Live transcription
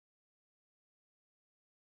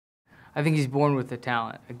I think he's born with a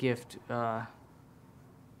talent, a gift,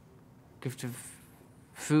 gift of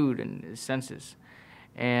food and his senses.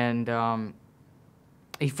 And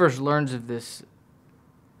he first learns of this,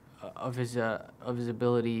 of his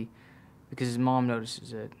ability, because his mom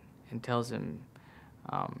notices it and tells him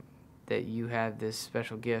that you have this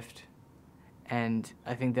special gift. And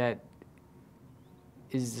I think that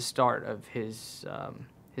is the start of his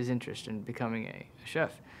interest in becoming a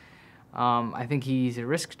chef. I think he's a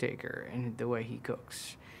risk taker in the way he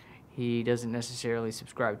cooks. He doesn't necessarily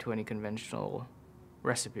subscribe to any conventional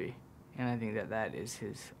recipe, and I think that that is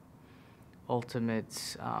his ultimate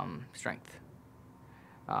strength,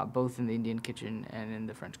 both in the Indian kitchen and in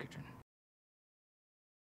the French kitchen.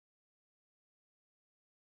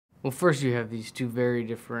 Well, first you have these two very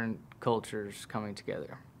different cultures coming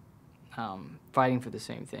together, fighting for the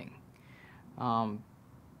same thing.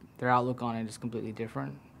 Their outlook on it is completely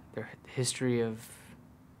different. Their history of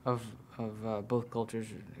both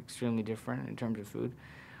cultures are extremely different in terms of food.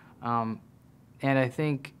 And I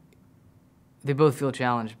think they both feel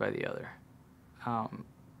challenged by the other.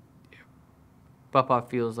 Papa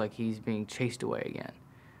feels like he's being chased away again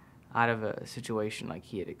out of a situation like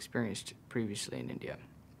he had experienced previously in India.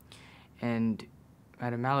 And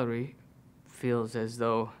Madame Mallory feels as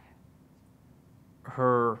though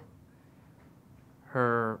her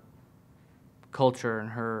culture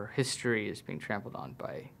and her history is being trampled on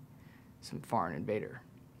by some foreign invader.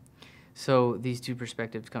 So these two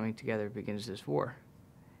perspectives coming together begins this war.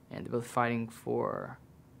 And they're both fighting for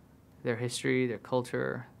their history, their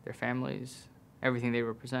culture, their families, everything they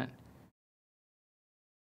represent.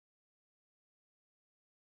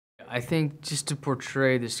 I think just to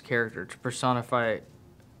portray this character, to personify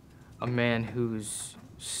a man who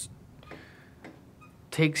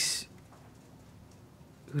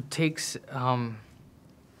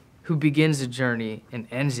begins a journey and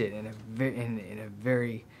ends it in a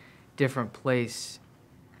very different place,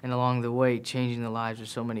 and along the way changing the lives of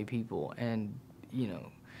so many people, and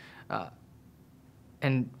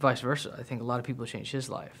and vice versa. I think a lot of people changed his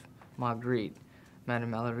life. Marguerite,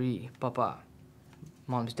 Madame Mallory, Papa,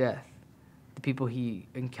 Mom's death, the people he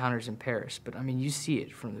encounters in Paris. But I mean, you see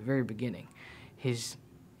it from the very beginning. His,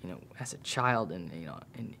 as a child in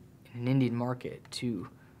an Indian market to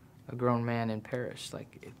a grown man in Paris.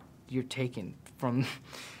 You're taken from,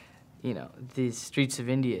 the streets of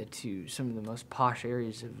India to some of the most posh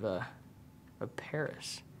areas of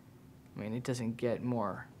Paris. I mean, it doesn't get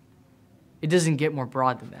more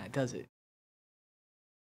broad than that, does it?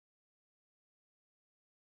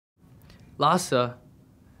 Lhasa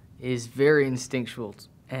is very instinctual,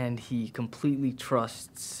 and he completely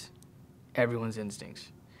trusts everyone's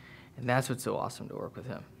instincts. And that's what's so awesome to work with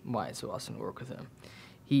him, why it's so awesome to work with him.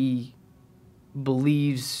 He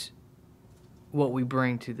believes what we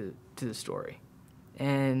bring to the story.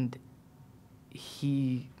 And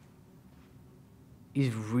he's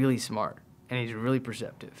really smart, and he's really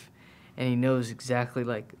perceptive. And he knows exactly,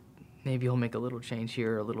 maybe he'll make a little change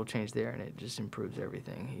here, a little change there, and it just improves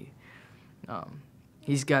everything.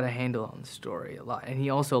 He's got a handle on the story a lot, and he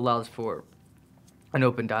also allows for an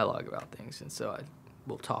open dialogue about things. And so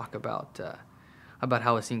we'll talk about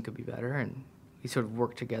how a scene could be better, and we sort of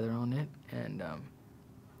work together on it. And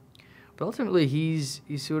but ultimately, he's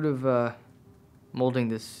sort of molding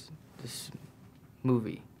this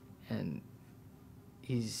movie, and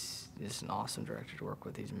he's just an awesome director to work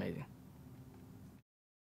with. He's amazing.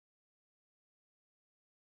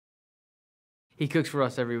 He cooks for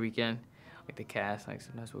us every weekend. The cast,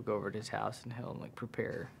 sometimes we'll go over to his house and he'll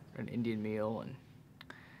prepare an Indian meal, and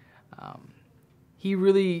he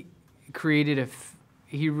really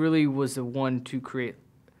he really was the one to create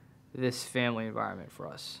this family environment for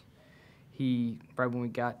us. Right when we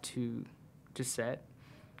got to set,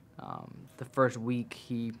 the first week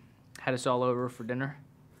he had us all over for dinner.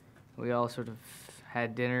 We all sort of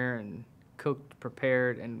had dinner and cooked,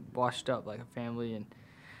 prepared, and washed up like a family, and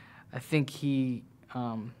I think he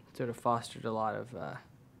sort of fostered a lot of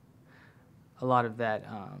that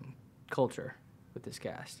culture with this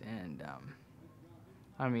cast. And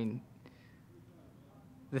I mean,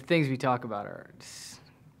 the things we talk about are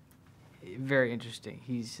very interesting.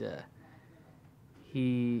 He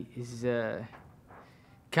is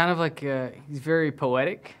kind of he's very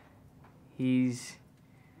poetic. He's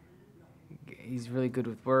really good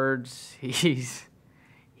with words. He's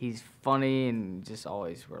funny, and just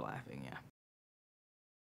always we're laughing. Yeah.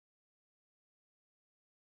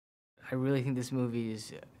 I really think this movie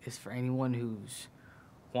is for anyone who's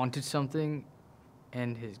wanted something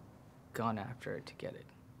and has gone after it to get it.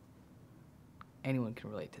 Anyone can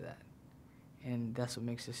relate to that. And that's what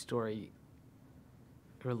makes this story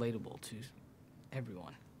relatable to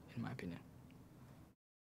everyone, in my opinion.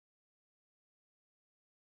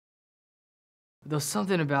 There was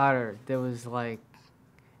something about her that was like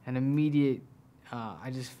an immediate.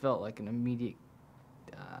 I just felt like an immediate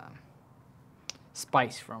uh,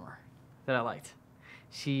 spice from her that I liked.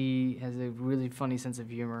 She has a really funny sense of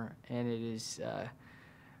humor, and it is.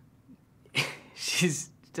 She's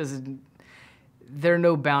doesn't. There are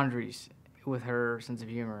no boundaries with her sense of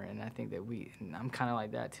humor, and I think that and I'm kind of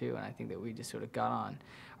like that too, and I think that we just sort of got on.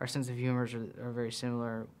 Our sense of humors are very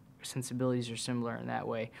similar, sensibilities are similar in that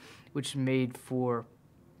way, which made for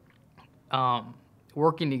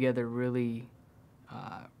working together really,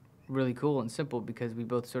 really cool and simple because we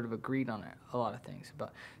both sort of agreed on a lot of things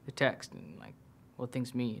about the text and like what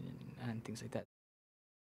things mean and things like that.